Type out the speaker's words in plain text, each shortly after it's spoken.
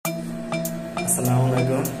আসসালামু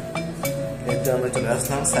আলাইকুম। এটা আমি চলে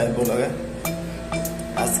আসলাম সাইড ব্লগে।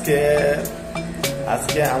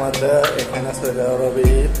 আজকে আমাদের এখানে সৌদি আরবে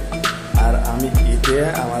ঈদ, আর আমি ঈদে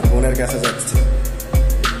আমার বোনের কাছে যাচ্ছি।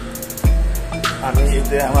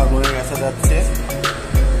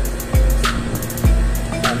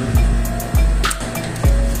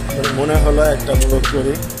 মনে হলো একটা ব্লগ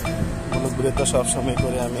করি, ব্লগ তো সবসময়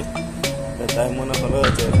করি আমি, তাই মনে হলো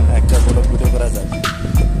যে একটা ব্লগ ভিডিও করা যায়।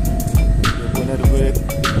 বোনের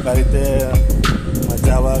বাড়িতে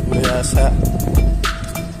যাওয়া, ঘুরে আসা,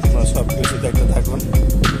 সব কিছু দেখতে থাকুন।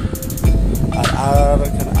 আর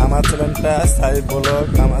আমার চ্যানেলটা সাইড ব্লগ,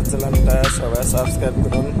 আমার চ্যানেলটা সবাই সাবস্ক্রাইব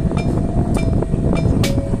করুন,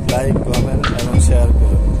 লাইক, কমেন্ট এবং শেয়ার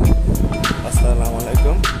করুন। আসসালামু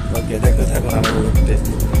আলাইকুম। ওকে, দেখতে থাকুন আমার ব্লগটি।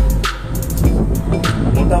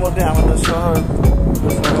 মোটামুটি আমাদের শহরে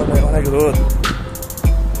অনেক রোদ,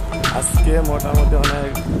 আজকে মোটামুটি অনেক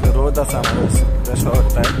রোদ আছে আমাদের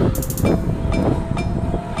শহরটায়,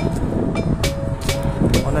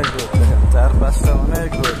 অনেক রোদ, দেখেন চারপাশটা অনেক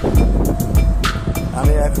রোদ।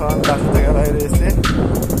 আমি এখন বাসা থেকে বাইরে এসেছি,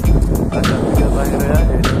 বাসা থেকে বাইরে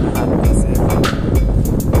হাঁটতেছি।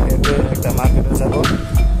 হেঁটে একটা মার্কেটে যাব,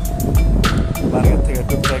 মার্কেট থেকে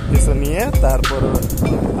টুকটাক কিছু নিয়ে তারপর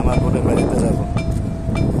আমার বোনের বাড়িতে যাব।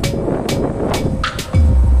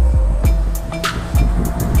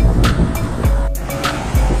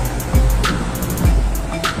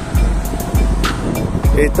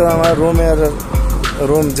 এই তো আমার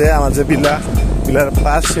রুম যে আমার যে বিলার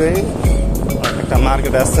পাশেই একটা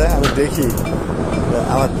মার্কেট আছে। আমি দেখি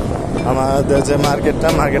আমাদের যে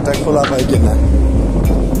মার্কেটটা খোলা পাই কিনা।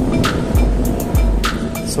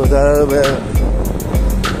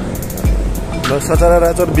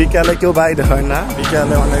 সচরাচর বিকালে কেউ বাইরে হয় না,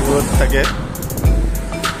 বিকালে অনেক রোদ থাকে,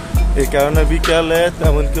 এই কারণে বিকালে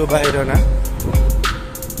তেমন কেউ বাইরে হয় না।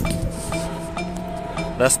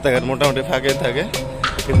 রাস্তাঘাট মোটামুটি ফাঁকে থাকে,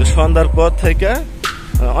 কিন্তু সন্ধ্যার পর থেকে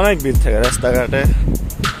অনেক ভিড় থাকে, রাস্তাঘাটে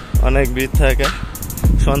অনেক ভিড় থাকে।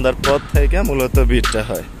 সন্ধ্যার পর থেকে মূলত ভিড়টা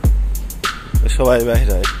হয়, সবাই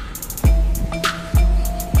বাইরে হয়।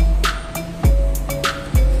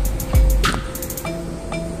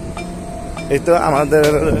 এই তো আমাদের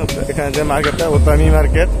এখানে যে মার্কেটটা, ওতামি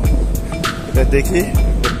মার্কেট, এটা দেখি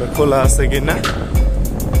খোলা আছে কিনা।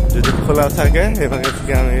 যদি খোলা থাকে এখানে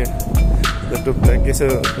থেকে আমি টুকটাক কিছু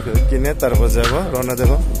কিনে তারপর যাব, রওনা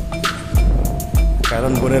দেব।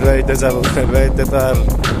 কারণ বোনের বাড়িতে যাবো, বোনের বাড়িতে তো আর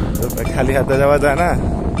খালি হাতে যাওয়া যায় না,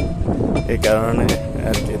 এই কারণে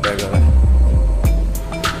আর কি এটা করা।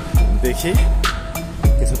 দেখি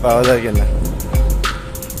কিছু পাওয়া যায় কিনা।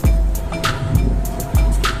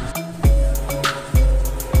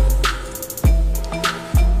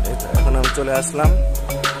 এখন আমি চলে আসলাম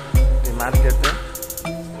এই মার্কেটে,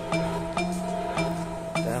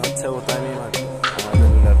 এটা হচ্ছে ওতামি মার্কেট, আমাদের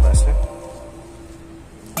বিলার পাশে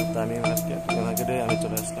ওতামি মার্কেটে আমি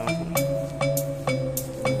চলে আসলাম। এখন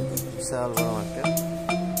বিশাল বড় মার্কেট,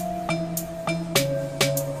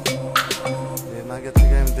 এই মার্কেট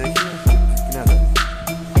থেকে আমি দেখি কিনা যায়।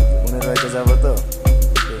 বোনের বাড়িতে যাবো তো,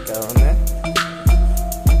 এই কারণে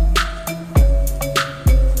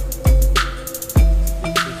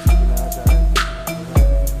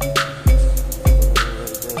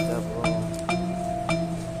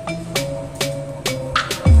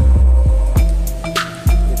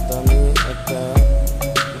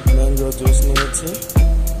জুস নিয়েছি,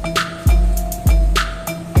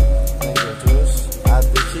 ম্যাঙ্গো জুস। আর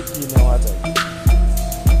দেখি কি নেওয়া যায়।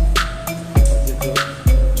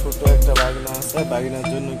 ছোট একটা বাগিনা আছে, বাগিনার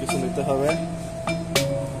জন্য কিছু নিতে হবে।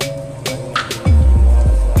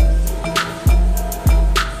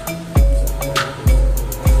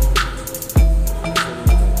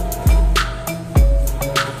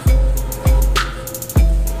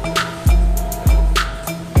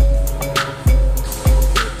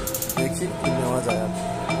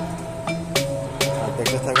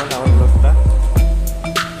 দেখতে থাকুন আমার ব্লগটা।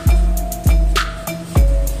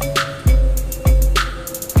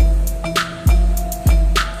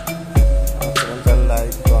 আমার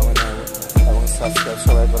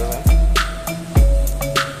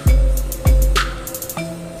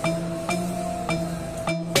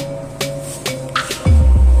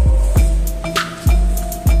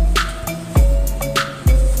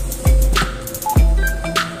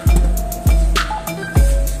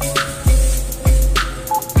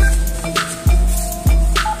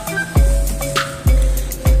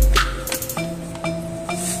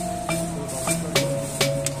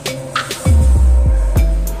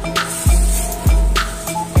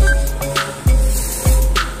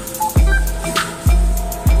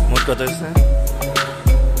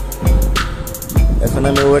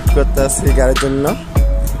এখন আমি ওয়েট করতে আছি গাড়ির জন্য,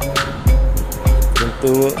 কিন্তু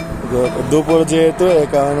দুপুর যেহেতু এই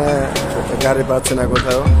কারণে গাড়ি পাচ্ছি না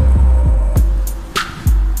কোথাও।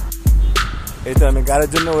 এই তো আমি গাড়ির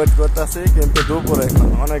জন্য ওয়েট করতেছি, কিন্তু দুপুর এখন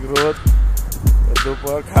অনেক রোদ,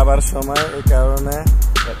 দুপুর খাবার সময়, এই কারণে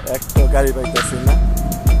একটা গাড়ি পাইতেছি না।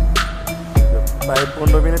 প্রায়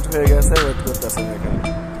 15 মিনিট হয়ে গেছে ওয়েট করতেছি এখানে,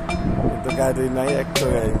 কিন্তু গাড়ি নাই, একটা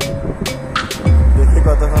গাড়ি। দেখি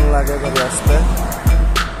কতক্ষণ লাগে গাড়ি আসতে।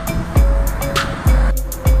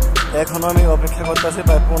 এখন আমি অপেক্ষা করতেছি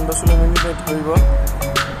প্রায় 15-16 মিনিট হইব,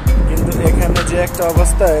 কিন্তু এখানে যে একটা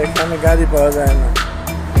অবস্থা, এখানে গাড়ি পাওয়া যায় না।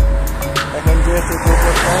 এখন যেহেতু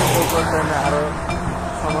দুপুর টাইমে আরো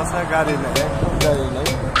সমস্যা, গাড়ি নেই, একদম গাড়ি নেই,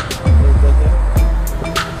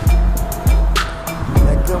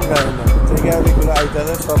 একদম গাড়ি নেই। যে গাড়িগুলো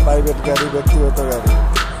আইতেছে সব প্রাইভেট গাড়ি, ব্যক্তিগত গাড়ি,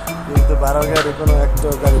 কিন্তু ভাড়া গাড়ি কোনো একটা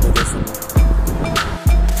গাড়ি পেতেছে না।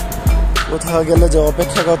 কোথাও গেলে যে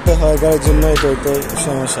অপেক্ষা করতে হয় গাড়ির জন্য, এটাই তো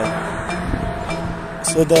সমস্যা।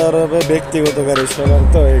 সৌদি আরবে ব্যক্তিগত গাড়ি সবার,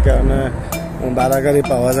 তো এই কারণে ভাড়া গাড়ি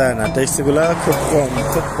পাওয়া যায় না। ট্যাক্সিগুলা খুব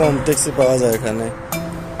কম ট্যাক্সি পাওয়া যায় এখানে।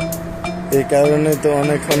 এই কারণে তো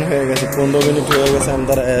অনেকক্ষণ হয়ে গেছে, 15 মিনিট হয়ে গেছে আমি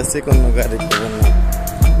তারা এসি, কোনো গাড়ি পাবো না।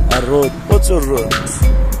 আর রোদ, প্রচুর রোদ,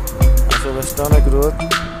 আশেপাশটা অনেক রোদ।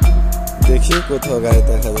 দেখি কোথাও গাড়ি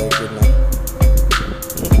দেখা যায় কিনা।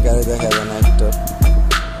 গাড়ি দেখা যায় না একটা,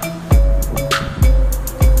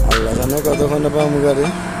 আল্লাহ জানে কতক্ষণে পাবো গাড়ি।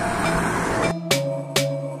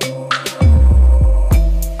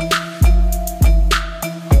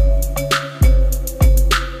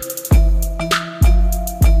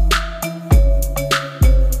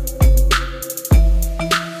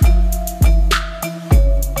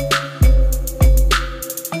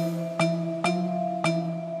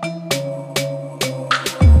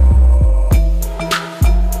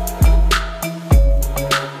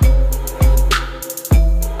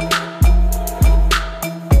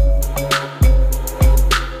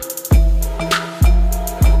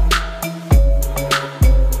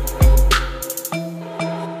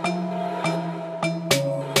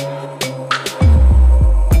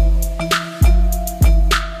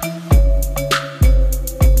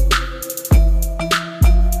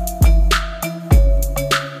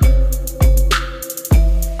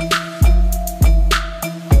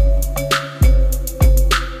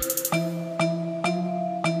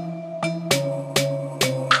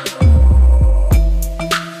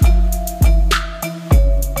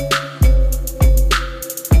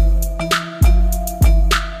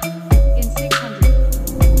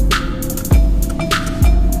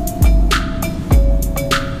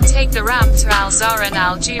 The ramp to Al Zahra and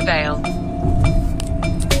Al Jubail.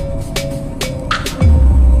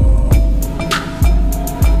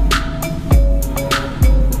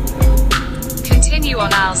 Continue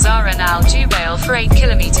on Al Zahra and Al Jubail for 8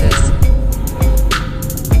 kilometers.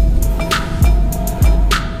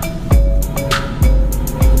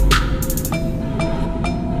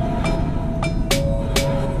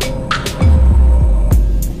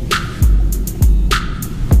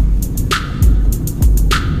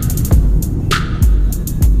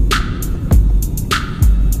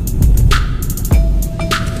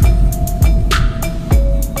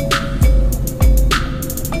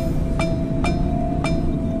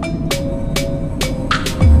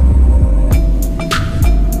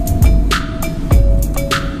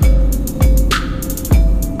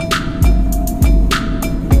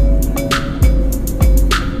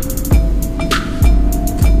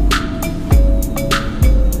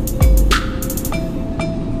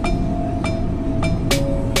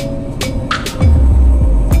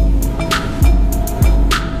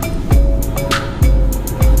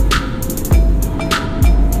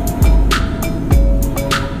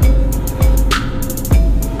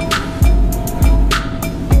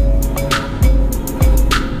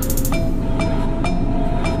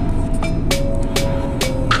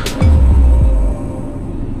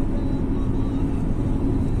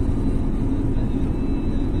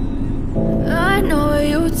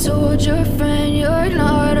 Told your friend you're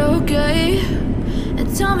not okay, and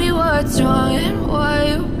tell me what's wrong and why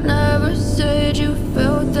you never said you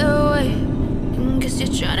felt that way. And guess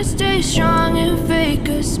you're trying to stay strong and fake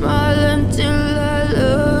a smile until I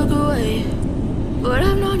look away. But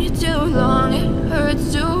I've known you too long, it hurts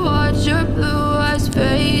to watch your blue eyes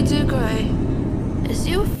fade to gray as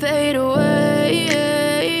you fade away,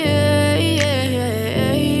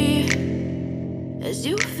 as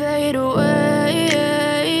you fade away.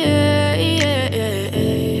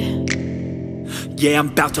 Yeah, I'm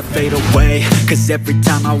about to fade away, cause every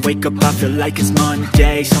time I wake up I feel like it's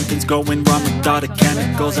Monday. Something's going wrong with all the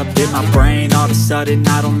chemicals up in my brain. All of a sudden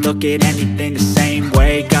I don't look at anything the same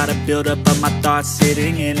way. Gotta build up of my thoughts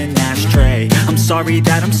sitting in an ashtray. I'm sorry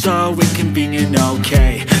that I'm so inconvenient,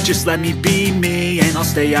 okay. Just let me be me and I'll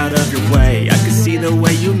stay out of your way. I can see the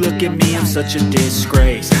way you look at me, I'm such a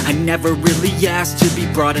disgrace. I never really asked to be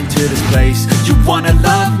brought into this place. You wanna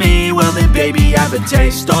love me? Well then baby I have a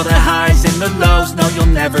taste. All the highs and the lows, no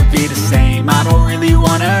you'll never be the same. I don't really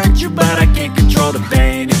wanna hurt you but I can't control the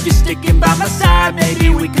pain. If you're sticking by my side, maybe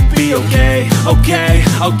we could be okay.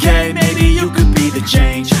 Okay, maybe you could be the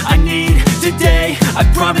change I need today. I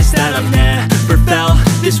promise that I've never felt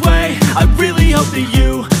this way. I really hope that you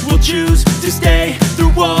will choose to stay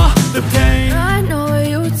through all the pain. I know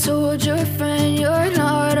you told your friend you're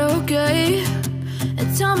not okay, and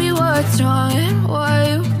tell me what's wrong and why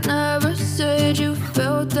you never said you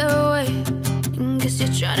felt that way. Guess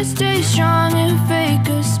you're trying to stay strong and fake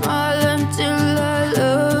a smile until I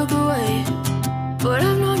look away. But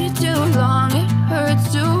I've known you too long, it hurts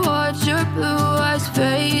to watch your blue eyes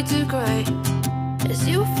fade to gray as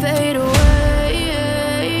you fade away.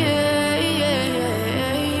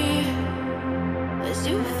 As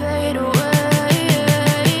you fade away.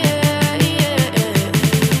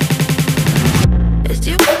 As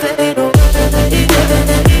you fade away.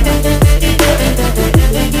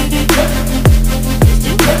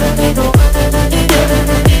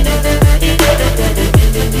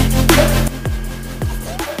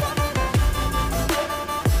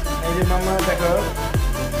 এই যে মামা দেখো,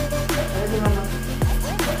 এই যে মামা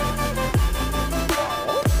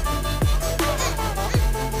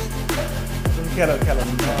তুমি খেলো খেলো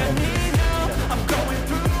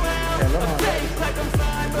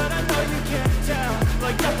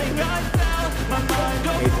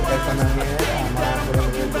এই তো এখন আমি আমার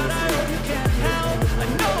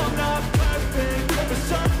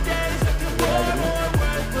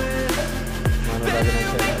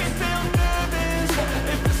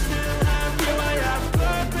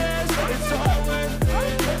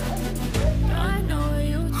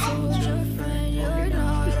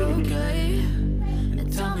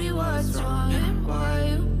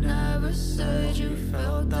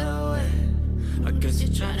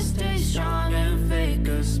You're trying to stay strong and fake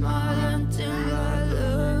a smile until I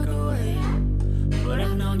look away. But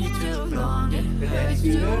I've known you too long, it hurts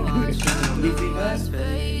to watch your blue eyes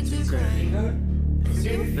fade to gray as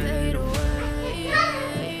you fade away.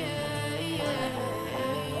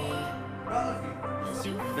 As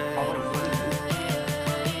you fade away.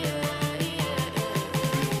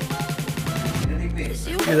 As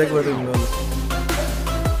you কি দেখবো তুমি বলো?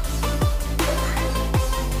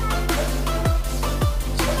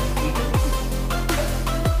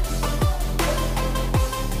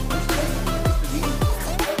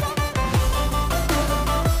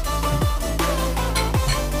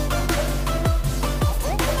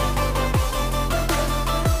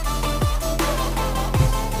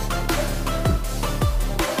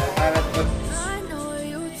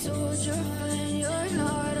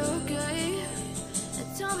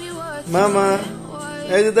 মামা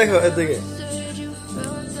এই যে দেখো এদিকে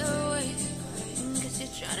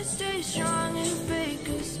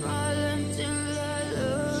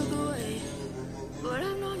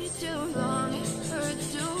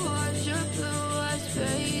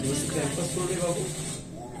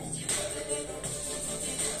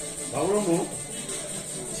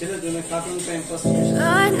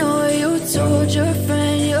I know you told your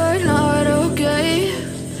friend you're not okay,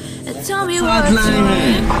 and tell me what's wrong.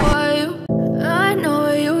 Why you? I know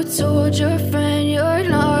you told your friend you're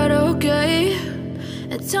not okay,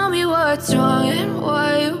 and tell me what's wrong and why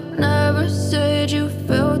you never said you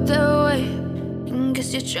felt that way. Guess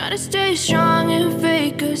you're trying to stay strong and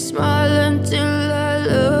fake a smile until I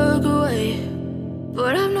look away.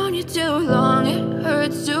 But I've known you too long, it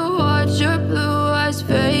hurts to watch your blue eyes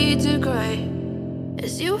fade to gray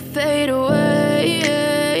as you fade away.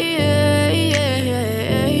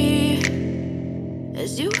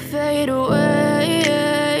 As you fade away.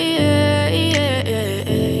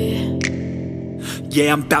 Yeah,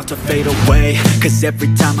 I'm about to fade away, cause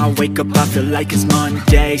every time I wake up I feel like it's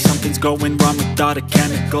Monday. Something's going wrong with all the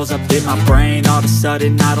chemicals up in my brain. All of a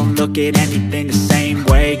sudden I don't look at anything the same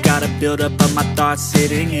way. Gotta build up of my thoughts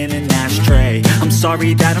sitting in an ashtray. I'm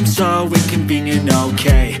sorry that I'm so inconvenient,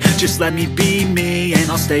 okay. Just let me be me and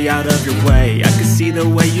I'll stay out of your way. I can see the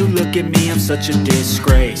way you look at me, I'm such a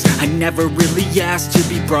disgrace. I never really asked to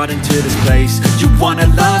be brought into this place. You wanna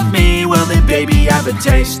love me? Well then baby I have a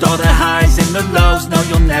taste. All the highs and the lows, no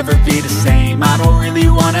you'll never be the same. I don't really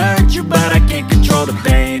wanna hurt you but I can't control control the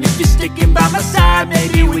pain. If you're sticking by my side,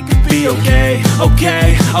 maybe we could be okay.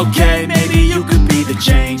 Okay, maybe you could be the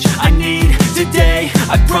change I need today.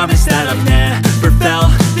 I promise that I've never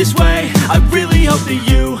felt this way. I really hope that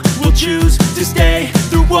you will choose to stay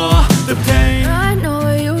through all the pain. I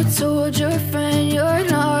know you told your friend you're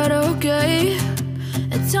not okay,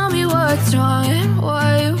 and tell me what's wrong and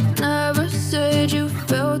why you never said you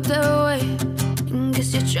felt that way.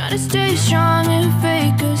 Guess you're trying to stay strong and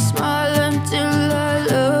fake a smile until I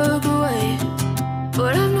look away.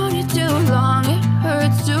 But I've known you too long, it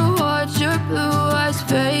hurts to watch your blue eyes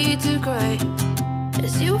fade to gray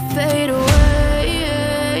as you fade away.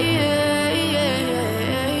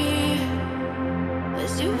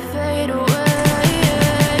 As you fade away.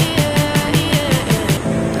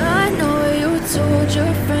 I know you told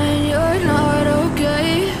your friend you're not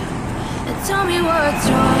okay, and tell me what's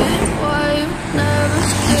wrong and why you never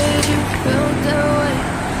said you felt that way.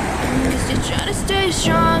 Guess you're trying to stay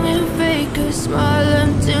strong and fake a smile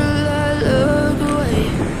until I look away.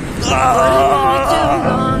 But I've known you too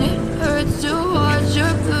long, it hurts to watch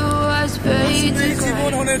your blue eyes fade to gray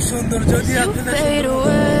as you fade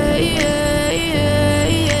away.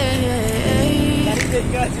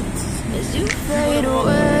 As you fade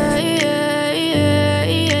away.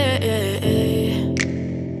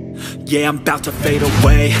 Yeah, I'm about to fade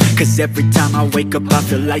away, cause every time I wake up I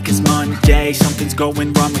feel like it's Monday. Something's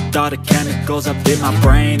going wrong with all the chemicals up in my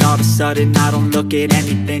brain. All of a sudden I don't look at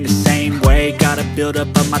anything the same way. Gotta build up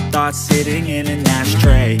of my thoughts sitting in an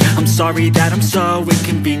ashtray. I'm sorry that I'm so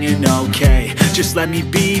inconvenient, okay. Just let me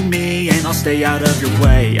be me and I'll stay out of your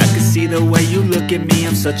way. I can see the way you look at me,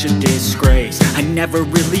 I'm such a disgrace. I never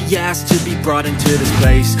really asked to be brought into this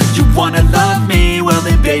place. You wanna love me? Well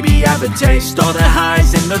then baby have a taste. All the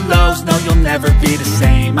highs and the lows, no you'll never be the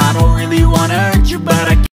same. I don't really wanna hurt you but I